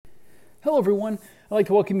Hello everyone, I'd like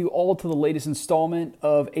to welcome you all to the latest installment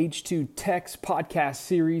of H2 Tech's podcast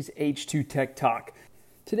series, H2 Tech Talk.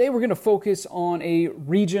 Today we're going to focus on a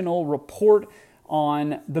regional report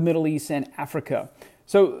on the Middle East and Africa.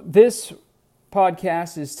 So this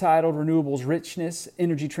podcast is titled Renewables, Richness,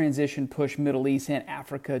 Energy Transition Push Middle East and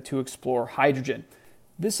Africa to Explore Hydrogen.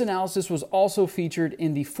 This analysis was also featured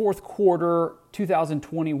in the fourth quarter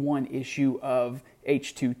 2021 issue of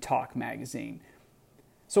H2 Talk magazine.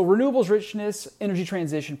 So renewables, richness, energy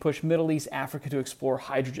transition push Middle East, Africa to explore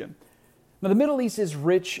hydrogen. Now the Middle East is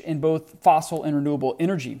rich in both fossil and renewable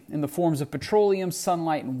energy in the forms of petroleum,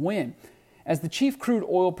 sunlight, and wind. As the chief crude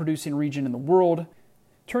oil producing region in the world,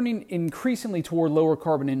 turning increasingly toward lower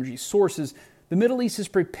carbon energy sources, the Middle East is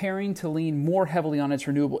preparing to lean more heavily on its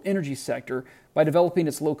renewable energy sector by developing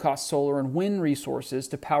its low-cost solar and wind resources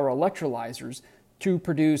to power electrolyzers to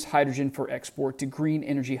produce hydrogen for export to green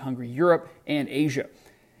energy-hungry Europe and Asia.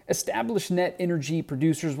 Established net energy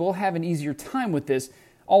producers will have an easier time with this,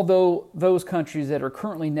 although those countries that are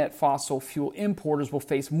currently net fossil fuel importers will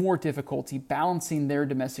face more difficulty balancing their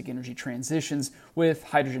domestic energy transitions with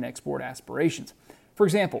hydrogen export aspirations. For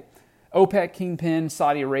example, OPEC kingpin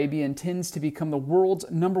Saudi Arabia intends to become the world's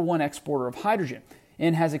 #1 exporter of hydrogen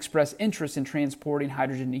and has expressed interest in transporting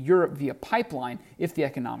hydrogen to Europe via pipeline if the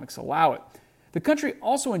economics allow it. The country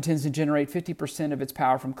also intends to generate 50% of its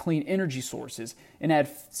power from clean energy sources and add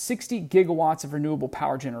 60 gigawatts of renewable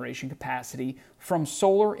power generation capacity from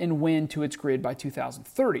solar and wind to its grid by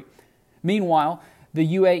 2030. Meanwhile, the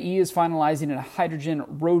UAE is finalizing a hydrogen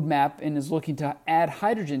roadmap and is looking to add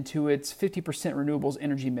hydrogen to its 50% renewables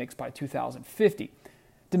energy mix by 2050.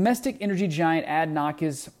 Domestic energy giant ADNOC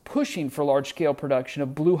is pushing for large-scale production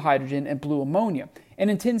of blue hydrogen and blue ammonia and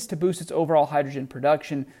intends to boost its overall hydrogen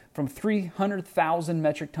production from 300,000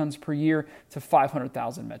 metric tons per year to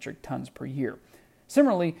 500,000 metric tons per year.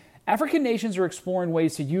 Similarly, African nations are exploring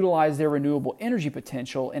ways to utilize their renewable energy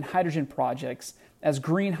potential in hydrogen projects as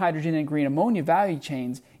green hydrogen and green ammonia value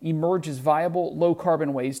chains emerge as viable,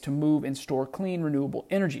 low-carbon ways to move and store clean, renewable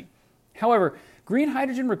energy. However, green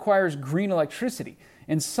hydrogen requires green electricity,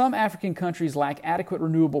 and some African countries lack adequate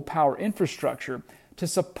renewable power infrastructure to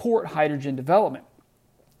support hydrogen development.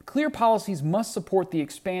 Clear policies must support the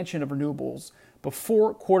expansion of renewables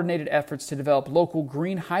before coordinated efforts to develop local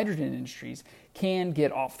green hydrogen industries can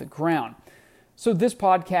get off the ground. So this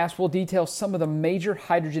podcast will detail some of the major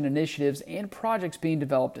hydrogen initiatives and projects being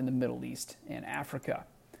developed in the Middle East and Africa.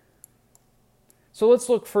 So let's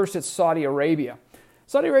look first at Saudi Arabia.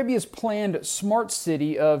 Saudi Arabia's planned smart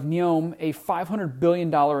city of Neom, a $500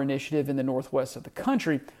 billion initiative in the northwest of the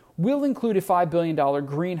country, will include a $5 billion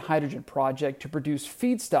green hydrogen project to produce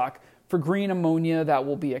feedstock for green ammonia that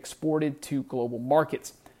will be exported to global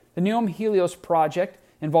markets. The Neom Helios project,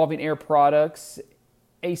 involving Air Products,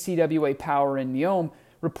 ACWA Power, and Neom,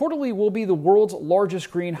 reportedly will be the world's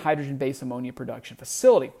largest green hydrogen-based ammonia production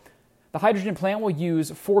facility. The hydrogen plant will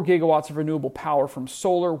use 4 gigawatts of renewable power from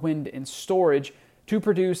solar, wind, and storage to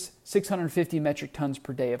produce 650 metric tons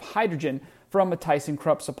per day of hydrogen from a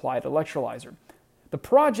ThyssenKrupp-supplied electrolyzer. The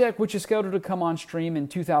project, which is scheduled to come on stream in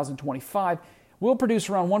 2025, will produce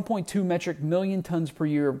around 1.2 metric million tons per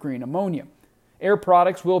year of green ammonia. Air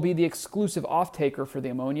Products will be the exclusive off-taker for the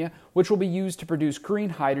ammonia, which will be used to produce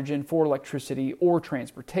green hydrogen for electricity or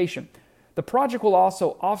transportation. The project will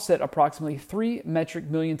also offset approximately 3 metric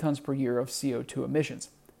million tons per year of CO2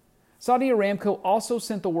 emissions. Saudi Aramco also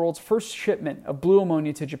sent the world's first shipment of blue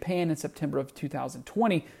ammonia to Japan in September of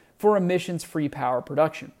 2020 for emissions-free power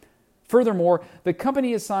production. Furthermore, the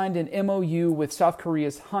company has signed an MOU with South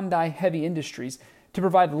Korea's Hyundai Heavy Industries to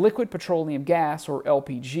provide liquid petroleum gas, or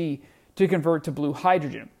LPG, to convert to blue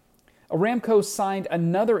hydrogen. Aramco signed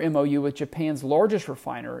another MOU with Japan's largest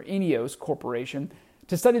refiner, INEOS Corporation,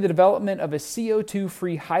 to study the development of a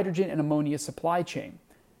CO2-free hydrogen and ammonia supply chain.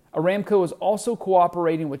 Aramco is also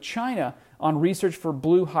cooperating with China on research for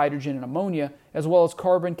blue hydrogen and ammonia, as well as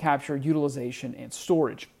carbon capture, utilization, and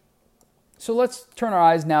storage. So let's turn our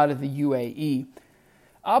eyes now to the UAE.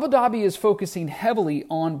 Abu Dhabi is focusing heavily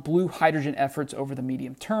on blue hydrogen efforts over the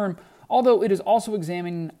medium term, although it is also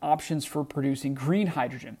examining options for producing green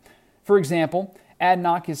hydrogen. For example,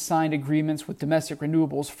 ADNOC has signed agreements with domestic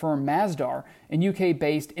renewables firm Masdar and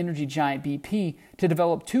UK-based energy giant BP to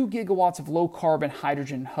develop 2 gigawatts of low-carbon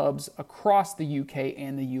hydrogen hubs across the UK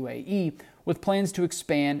and the UAE, with plans to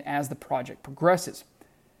expand as the project progresses.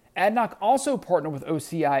 ADNOC also partnered with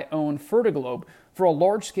OCI-owned Fertiglobe for a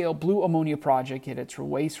large-scale blue ammonia project at its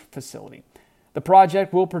Ruwais facility. The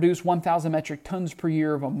project will produce 1,000 metric tons per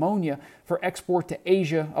year of ammonia for export to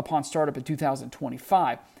Asia upon startup in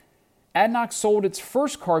 2025. ADNOC sold its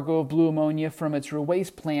first cargo of blue ammonia from its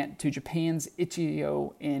Ruwais plant to Japan's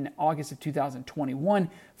Ichigo in August of 2021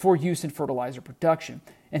 for use in fertilizer production,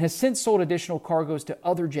 and has since sold additional cargoes to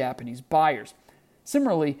other Japanese buyers.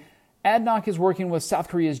 Similarly, ADNOC is working with South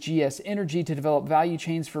Korea's GS Energy to develop value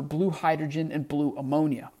chains for blue hydrogen and blue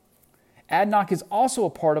ammonia. ADNOC is also a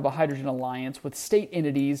part of a hydrogen alliance with state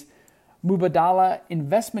entities Mubadala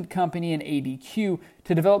Investment Company and ADQ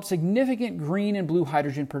to develop significant green and blue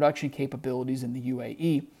hydrogen production capabilities in the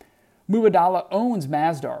UAE. Mubadala owns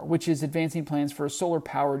Masdar, which is advancing plans for a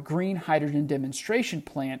solar-powered green hydrogen demonstration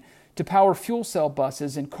plant to power fuel cell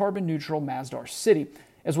buses in carbon-neutral Masdar City,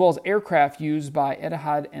 as well as aircraft used by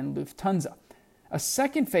Etihad and Lufthansa. A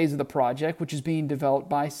second phase of the project, which is being developed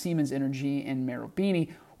by Siemens Energy and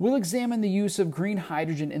Marubeni, will examine the use of green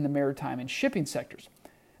hydrogen in the maritime and shipping sectors.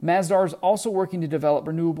 Masdar is also working to develop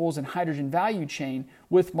renewables and hydrogen value chain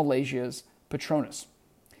with Malaysia's Petronas.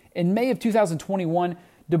 In May of 2021,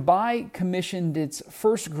 Dubai commissioned its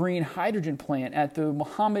first green hydrogen plant at the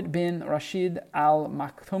Mohammed bin Rashid Al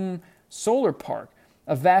Maktoum Solar Park,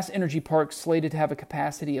 a vast energy park slated to have a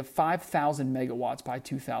capacity of 5,000 megawatts by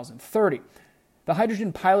 2030. The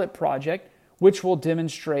hydrogen pilot project, which will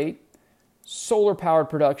demonstrate solar-powered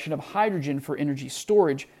production of hydrogen for energy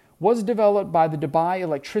storage, was developed by the Dubai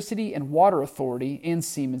Electricity and Water Authority and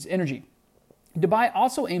Siemens Energy. Dubai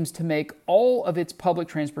also aims to make all of its public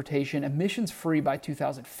transportation emissions-free by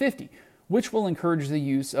 2050, which will encourage the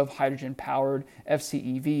use of hydrogen-powered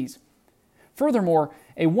FCEVs. Furthermore,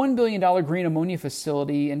 a $1 billion green ammonia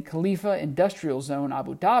facility in Khalifa Industrial Zone,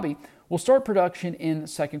 Abu Dhabi, will start production in the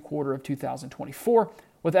second quarter of 2024,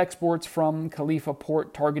 with exports from Khalifa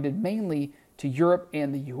Port targeted mainly to Europe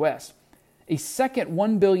and the U.S. A second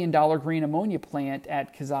 $1 billion green ammonia plant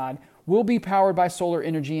at Kazad will be powered by solar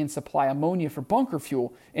energy and supply ammonia for bunker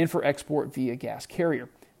fuel and for export via gas carrier.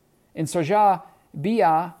 In Sharjah,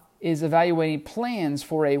 BIA is evaluating plans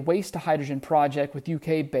for a waste-to-hydrogen project with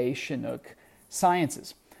UK-based Chinook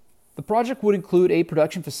Sciences. The project would include a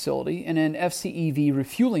production facility and an FCEV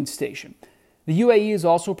refueling station. The UAE is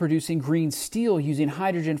also producing green steel using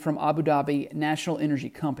hydrogen from Abu Dhabi National Energy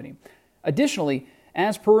Company. Additionally,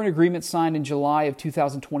 as per an agreement signed in July of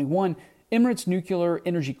 2021, Emirates Nuclear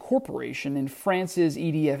Energy Corporation and France's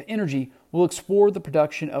EDF Energy will explore the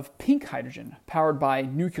production of pink hydrogen powered by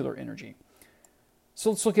nuclear energy.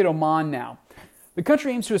 So let's look at Oman now. The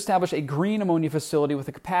country aims to establish a green ammonia facility with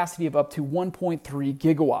a capacity of up to 1.3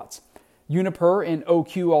 gigawatts. Uniper and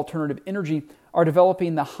OQ Alternative Energy are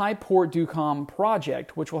developing the High Port Duqm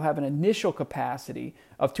project, which will have an initial capacity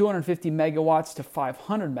of 250 megawatts to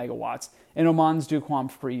 500 megawatts in Oman's Duqm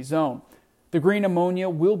Free Zone. The green ammonia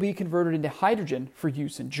will be converted into hydrogen for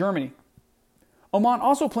use in Germany. Oman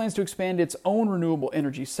also plans to expand its own renewable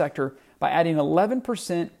energy sector by adding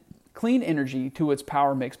 11% clean energy to its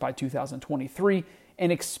power mix by 2023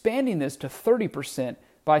 and expanding this to 30%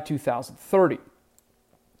 by 2030.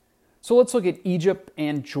 So let's look at Egypt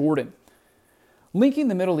and Jordan. Linking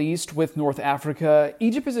the Middle East with North Africa,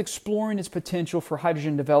 Egypt is exploring its potential for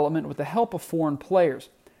hydrogen development with the help of foreign players.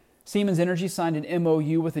 Siemens Energy signed an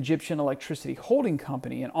MOU with Egyptian Electricity Holding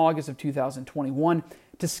Company in August of 2021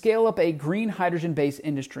 to scale up a green hydrogen-based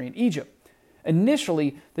industry in Egypt.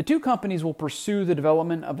 Initially, the two companies will pursue the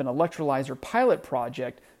development of an electrolyzer pilot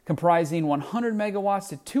project comprising 100 megawatts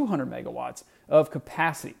to 200 megawatts of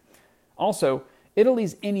capacity. Also,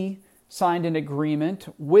 Italy's Eni signed an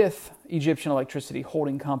agreement with Egyptian Electricity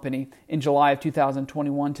Holding Company in July of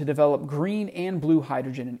 2021 to develop green and blue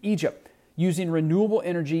hydrogen in Egypt, using renewable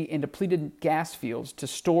energy and depleted gas fields to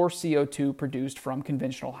store CO2 produced from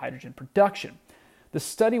conventional hydrogen production. The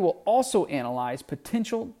study will also analyze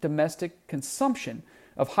potential domestic consumption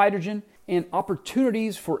of hydrogen and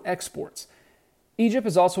opportunities for exports. Egypt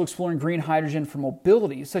is also exploring green hydrogen for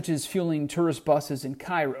mobility, such as fueling tourist buses in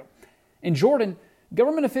Cairo. In Jordan,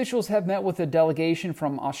 government officials have met with a delegation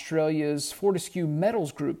from Australia's Fortescue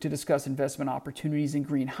Metals Group to discuss investment opportunities in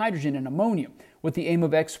green hydrogen and ammonia, with the aim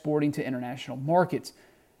of exporting to international markets.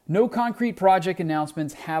 No concrete project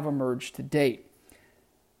announcements have emerged to date.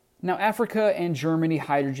 Now, Africa and Germany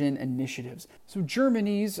hydrogen initiatives. So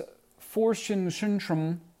Germany's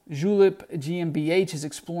Forschungszentrum Julep GmbH is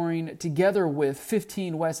exploring, together with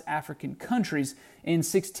 15 West African countries and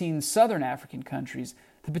 16 Southern African countries,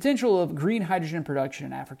 the potential of green hydrogen production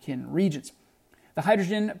in African regions. The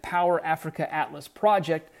Hydrogen Power Africa Atlas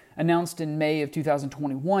project, announced in May of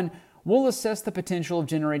 2021, will assess the potential of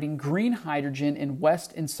generating green hydrogen in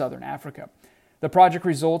West and Southern Africa. The project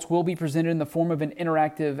results will be presented in the form of an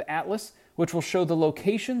interactive atlas, which will show the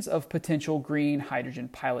locations of potential green hydrogen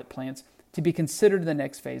pilot plants to be considered in the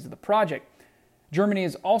next phase of the project. Germany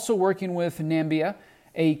is also working with Namibia,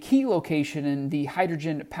 a key location in the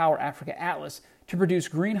Hydrogen Power Africa Atlas, to produce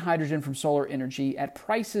green hydrogen from solar energy at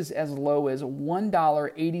prices as low as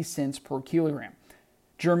 $1.80 per kilogram.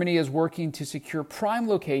 Germany is working to secure prime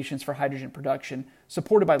locations for hydrogen production,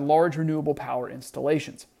 supported by large renewable power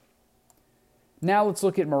installations. Now let's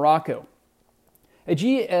look at Morocco. A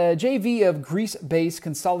JV of Greece-based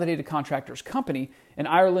Consolidated Contractors Company and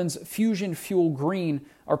Ireland's Fusion Fuel Green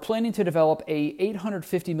are planning to develop a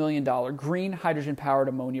 $850 million green hydrogen-powered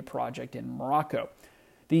ammonia project in Morocco.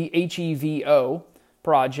 The HEVO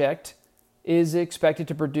project is expected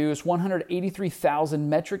to produce 183,000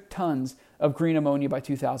 metric tons of green ammonia by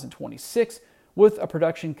 2026, with a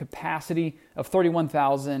production capacity of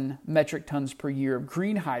 31,000 metric tons per year of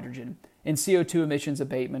green hydrogen and CO2 emissions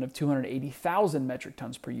abatement of 280,000 metric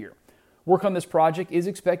tons per year. Work on this project is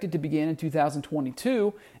expected to begin in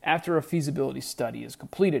 2022 after a feasibility study is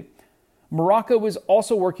completed. Morocco is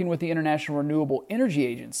also working with the International Renewable Energy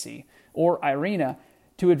Agency, or IRENA,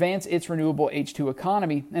 to advance its renewable H2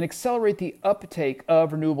 economy and accelerate the uptake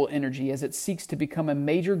of renewable energy as it seeks to become a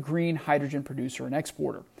major green hydrogen producer and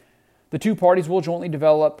exporter. The two parties will jointly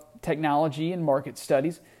develop technology and market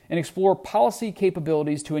studies and explore policy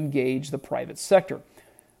capabilities to engage the private sector.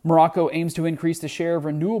 Morocco aims to increase the share of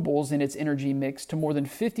renewables in its energy mix to more than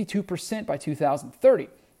 52% by 2030.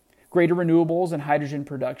 Greater renewables and hydrogen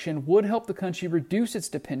production would help the country reduce its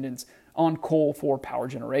dependence on coal for power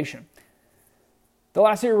generation. The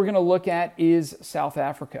last area we're going to look at is South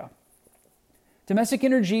Africa. Domestic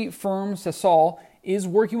energy firm Sasol is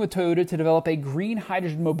working with Toyota to develop a green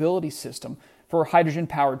hydrogen mobility system for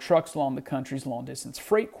hydrogen-powered trucks along the country's long-distance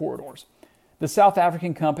freight corridors. The South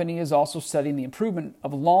African company is also studying the improvement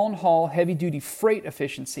of long-haul heavy-duty freight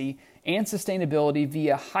efficiency and sustainability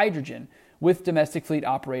via hydrogen with domestic fleet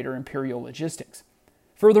operator Imperial Logistics.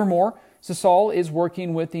 Furthermore, Sasol is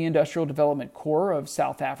working with the Industrial Development Corps of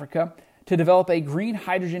South Africa to develop a green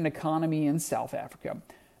hydrogen economy in South Africa.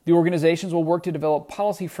 The organizations will work to develop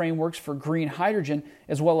policy frameworks for green hydrogen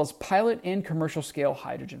as well as pilot and commercial-scale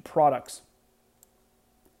hydrogen products.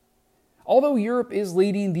 Although Europe is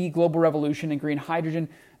leading the global revolution in green hydrogen,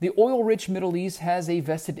 the oil-rich Middle East has a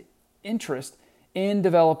vested interest in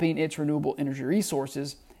developing its renewable energy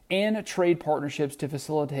resources and trade partnerships to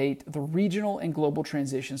facilitate the regional and global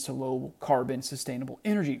transitions to low-carbon sustainable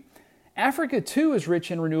energy. Africa, too, is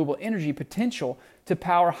rich in renewable energy potential to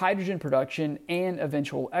power hydrogen production and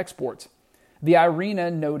eventual exports. The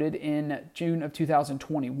IRENA noted in June of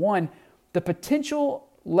 2021 the potential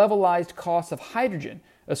levelized cost of hydrogen,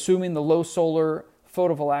 assuming the low solar,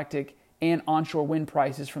 photovoltaic, and onshore wind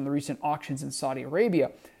prices from the recent auctions in Saudi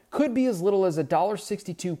Arabia, could be as little as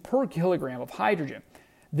 $1.62 per kilogram of hydrogen.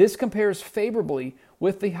 This compares favorably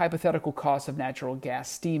with the hypothetical cost of natural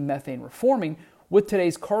gas, steam, methane reforming, with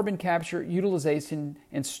today's carbon capture, utilization,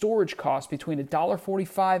 and storage costs between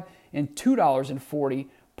 $1.45 and $2.40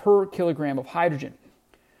 per kilogram of hydrogen.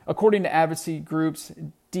 According to advocacy groups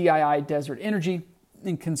DII Desert Energy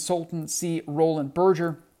and consultancy Roland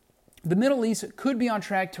Berger, the Middle East could be on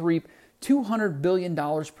track to reap $200 billion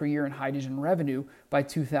per year in hydrogen revenue by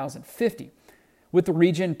 2050. With the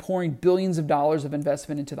region pouring billions of dollars of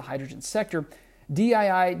investment into the hydrogen sector,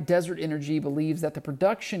 DII Desert Energy believes that the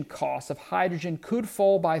production cost of hydrogen could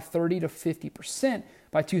fall by 30 to 50%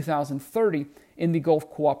 by 2030 in the Gulf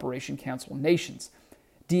Cooperation Council nations.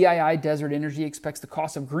 DII Desert Energy expects the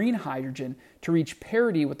cost of green hydrogen to reach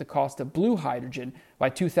parity with the cost of blue hydrogen by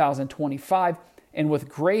 2025 and with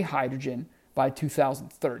gray hydrogen by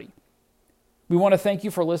 2030. We want to thank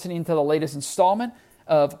you for listening to the latest installment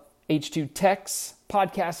of H2 Tech's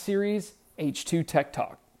podcast series, H2 Tech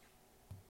Talk.